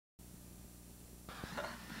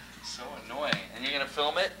So annoying. And you're gonna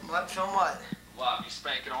film it? What? Film what? Wow, you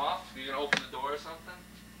spanking off? You gonna open the door or something?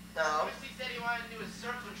 No. He said he wanted to do a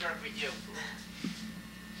circle jerk with you.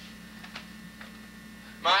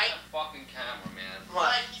 Mike? That fucking camera, man.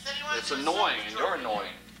 What? Mike, he said he wanted It's to do a annoying, and circle you're jerk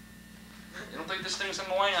annoying. You don't think this thing's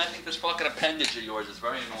annoying? I think this fucking appendage of yours is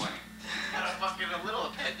very annoying. Got a little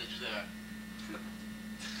appendage there.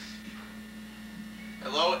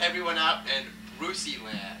 Hello, everyone out in Brucey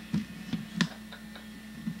land.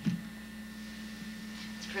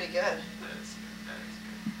 It's pretty good. That is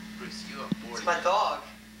good. Bruce, you are bored It's my again. dog.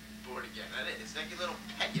 Bored again. That is. It's like your little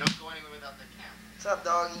pet. You don't go anywhere without that camera. What's up,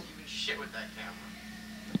 doggy? You even shit with that camera.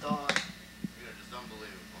 The dog. You're just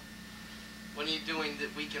unbelievable. When are you doing the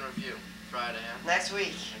weekend review? Friday, huh? Next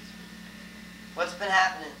week. Next week. What's been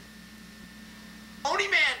happening? Tony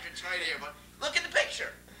Mandridge right here, but look at the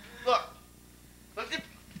picture. Look. Look at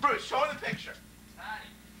Bruce, show him the picture.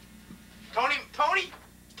 Tony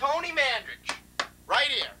Mandridge. Right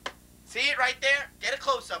here. See it right there? Get a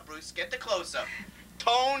close-up, Bruce. Get the close-up.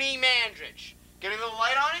 Tony Mandridge. Get a little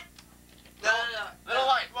light on it? No. Little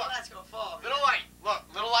light, look. That's gonna fall. Little light. Look,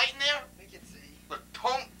 little light in there? We can see. Look,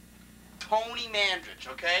 Tony Mandridge,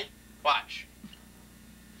 okay? Watch.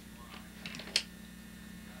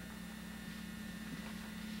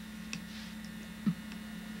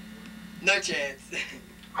 No chance.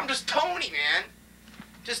 I'm just Tony, man.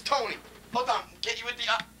 Just Tony. Hold on. Get you with the...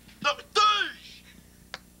 Look, Douche!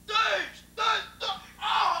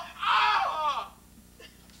 Oh!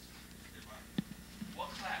 What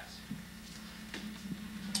class?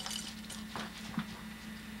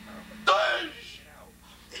 Douche!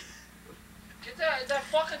 Get that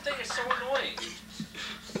fucking thing is so annoying.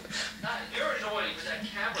 Nah, you're annoying, but that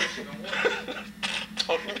camera's even worse.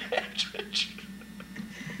 Tony Mandridge.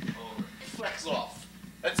 Over. Flex off.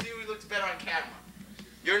 Let's see who looks better on camera.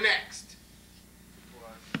 You're next.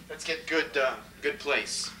 Let's get good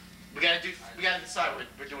place. We gotta decide what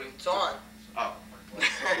we're doing. It's on. Oh.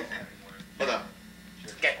 Hold on.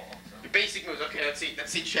 Okay. Your basic moves. Okay, let's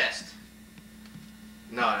see chest.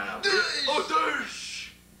 No. Oh, douche!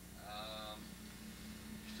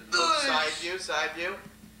 Side view.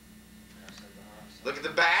 Look at the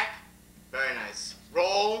back. Very nice.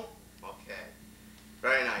 Roll. Okay.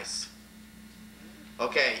 Very nice.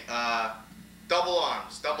 Okay, double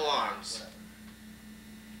arms.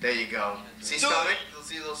 There you go. See stomach? You'll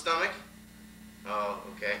see a little stomach? Oh,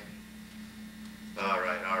 okay. All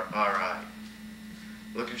right.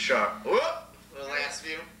 Looking sharp. Whoop! The last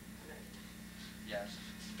view. Yes.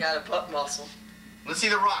 Got a butt muscle. Let's see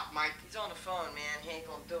the rock, Mike. He's on the phone, man. He ain't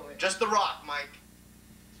gonna do it. Just the rock, Mike.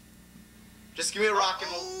 Just give me a rock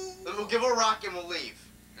and we'll give her a rock and we'll leave.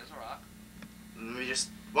 There's a rock. Let me just...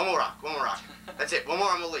 One more rock. That's it. One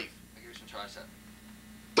more and we'll leave. I'll give you some tricep.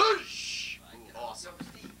 Boosh! Awesome. Yo,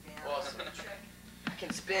 Steve, man. Awesome. I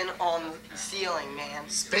can spin on the ceiling, man.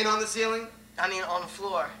 Spin on the ceiling? I mean, on the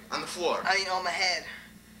floor. On the floor. I mean, on my head.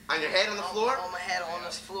 On your head on the floor? On my head, on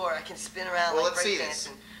this floor. I can spin around Well, like let's see this.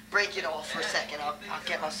 breakdancing. Break it off for a second. I'll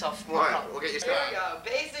get myself All warmed right, up. we'll get you Here started. we go.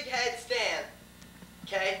 Basic headstand.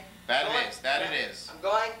 Okay? That it is. I'm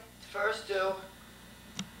going to first do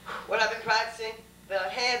what I've been practicing, the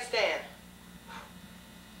handstand.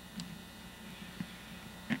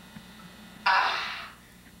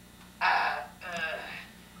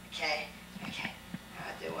 Okay.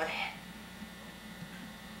 I'll do one hand.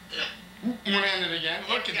 One-handed again. Look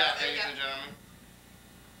Here at we that, go, ladies here and gentlemen.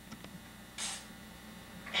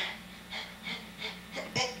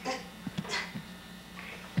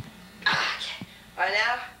 Okay. Alright,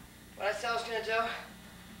 now, what I said I was going to do,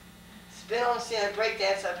 spin on the ceiling, break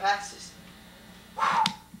dance, I practice.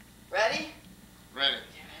 Ready? Ready.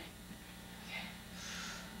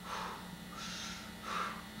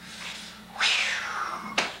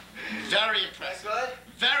 Very impressive. Good?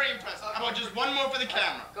 Very impressive. How about just one more for the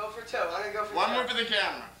camera? Go for two. I'm going to go for One two. more for the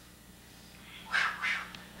camera.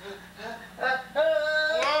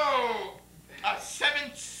 Whoa! A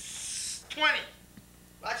 720.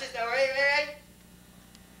 Watch this now. Ready?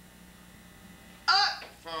 Up!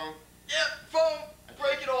 Phone. Yep, foam.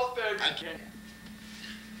 Break it off, baby. I can't.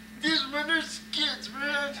 These are my skits,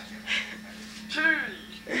 man.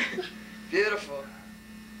 Beautiful.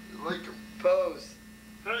 Like them. Pose.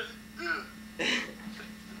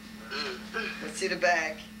 Let's see the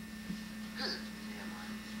back.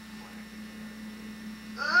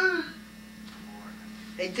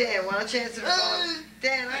 Hey, Dan, why don't you answer the phone?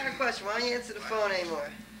 Dan, I have a question. Why don't you answer the phone anymore?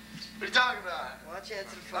 What are you talking about? Why don't you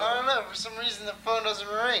answer the I phone? don't know. For some reason, the phone doesn't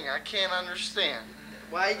ring. I can't understand.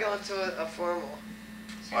 Why are you going to a formal?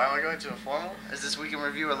 Why am I going to a formal? Is this weekend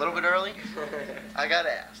review a little bit early? I got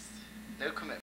asked. No commitment.